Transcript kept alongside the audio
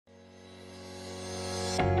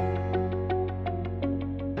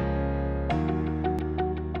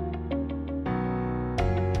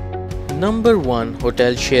Number 1.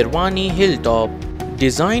 Hotel Sherwani Hilltop.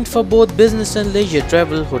 Designed for both business and leisure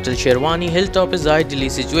travel, Hotel Sherwani Hilltop is ideally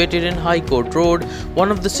situated in High Court Road,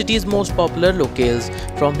 one of the city's most popular locales.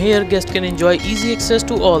 From here, guests can enjoy easy access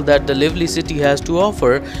to all that the lively city has to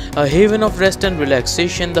offer. A haven of rest and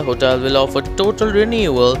relaxation, the hotel will offer total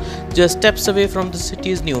renewal just steps away from the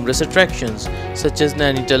city's numerous attractions, such as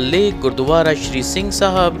Nainital Lake, Gurdwara Shri Singh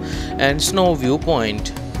Sahab, and Snow View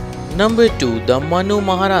Point. Number 2. The Manu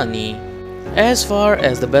Maharani. As far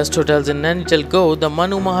as the best hotels in Nainital go, the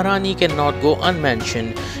Manu Maharani cannot go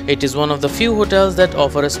unmentioned. It is one of the few hotels that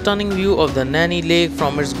offer a stunning view of the Naini Lake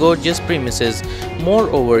from its gorgeous premises.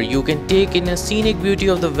 Moreover, you can take in a scenic beauty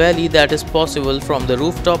of the valley that is possible from the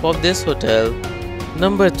rooftop of this hotel.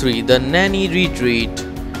 Number 3. The Naini Retreat.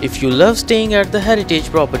 If you love staying at the heritage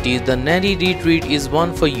properties, the Naini Retreat is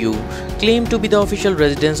one for you. Claimed to be the official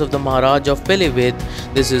residence of the Maharaj of Pilibhit,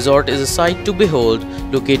 this resort is a sight to behold.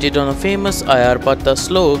 Located on a famous Ayarpatta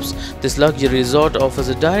slopes, this luxury resort offers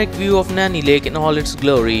a direct view of Naini Lake in all its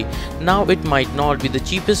glory. Now, it might not be the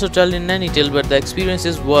cheapest hotel in Nainital, but the experience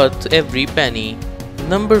is worth every penny.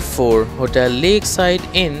 Number 4. Hotel Lakeside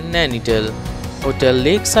Inn Nainital. Hotel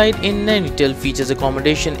Lakeside Inn Nainital features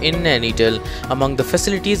accommodation in Nainital. Among the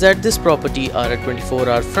facilities at this property are a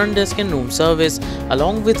 24-hour front desk and room service,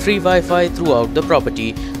 along with free Wi-Fi throughout the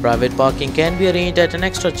property. Private parking can be arranged at an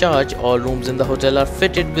extra charge. All rooms in the hotel are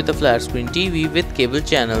fitted with a flat screen TV with cable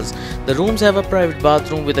channels. The rooms have a private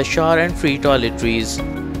bathroom with a shower and free toiletries.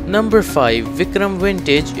 Number 5. Vikram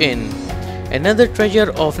Vintage Inn. Another treasure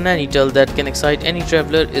of Nainital that can excite any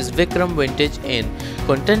traveler is Vikram Vintage Inn.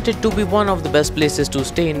 Contented to be one of the best places to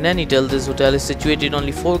stay in Nainital, this hotel is situated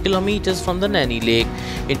only 4 kilometers from the Naini Lake.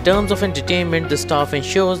 In terms of entertainment, the staff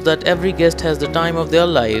ensures that every guest has the time of their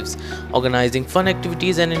lives. Organizing fun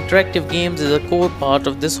activities and interactive games is a core part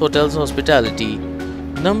of this hotel's hospitality.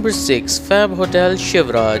 Number 6. Fab Hotel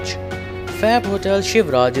Shivraj. Fab Hotel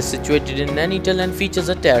Shivraj is situated in Nainital and features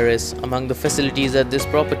a terrace. Among the facilities at this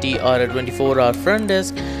property are a 24-hour front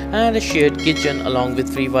desk and a shared kitchen along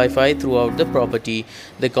with free Wi-Fi throughout the property.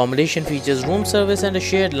 The accommodation features room service and a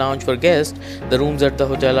shared lounge for guests. The rooms at the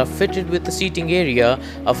hotel are fitted with a seating area,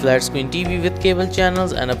 a flat screen TV with cable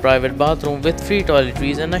channels, and a private bathroom with free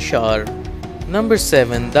toiletries and a shower. Number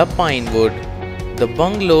 7. The Pinewood. The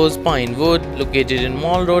Bungalows Pinewood, located in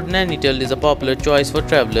Mall Road, Nainital, is a popular choice for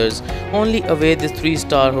travelers. Only away, this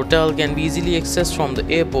 3-star hotel can be easily accessed from the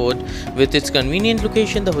airport. With its convenient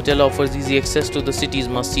location, the hotel offers easy access to the city's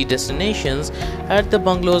must-see destinations. At the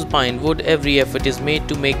Bungalows Pinewood, every effort is made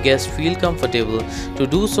to make guests feel comfortable. To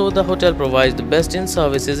do so, the hotel provides the best in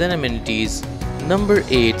services and amenities. Number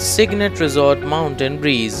 8. Signet Resort Mountain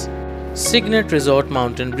Breeze. Signet Resort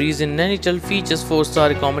Mountain Breeze in Nainital features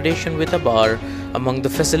 4-star accommodation with a bar. Among the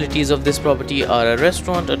facilities of this property are a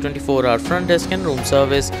restaurant, a 24-hour front desk and room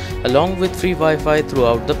service, along with free Wi-Fi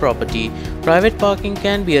throughout the property. Private parking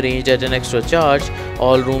can be arranged at an extra charge.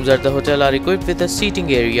 All rooms at the hotel are equipped with a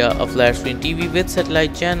seating area, a flat-screen TV with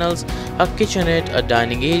satellite channels, a kitchenette, a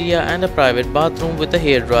dining area, and a private bathroom with a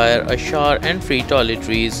hairdryer, a shower, and free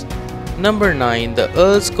toiletries. Number 9. The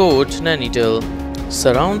Earl's Court Nainital.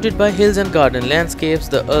 Surrounded by hills and garden landscapes,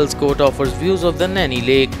 the Earl's Court offers views of the Naini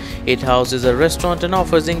Lake. It houses a restaurant and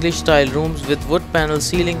offers English-style rooms with wood panel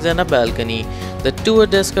ceilings and a balcony. The tour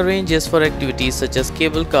desk arranges for activities such as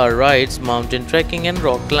cable car rides, mountain trekking, and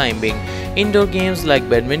rock climbing. Indoor games like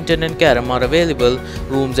badminton and carom are available.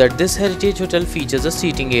 Rooms at this heritage hotel features a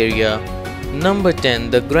seating area. Number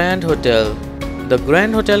 10. The Grand Hotel. The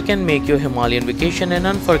Grand Hotel can make your Himalayan vacation an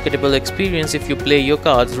unforgettable experience if you play your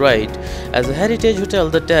cards right. As a heritage hotel,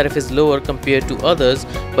 the tariff is lower compared to others,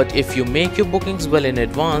 but if you make your bookings well in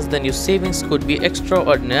advance, then your savings could be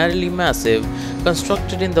extraordinarily massive.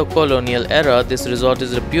 Constructed in the colonial era, this resort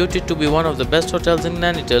is reputed to be one of the best hotels in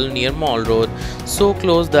Nainital near Mall Road, so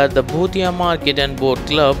close that the Bhutia Market and Boat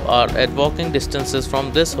Club are at walking distances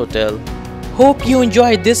from this hotel. Hope you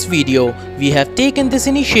enjoyed this video. We have taken this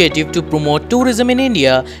initiative to promote tourism in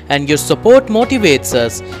India and your support motivates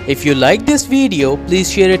us. If you like this video,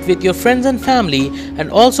 please share it with your friends and family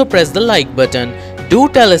and also press the like button. Do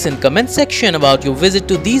tell us in comment section about your visit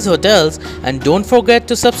to these hotels and don't forget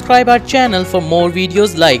to subscribe our channel for more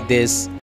videos like this.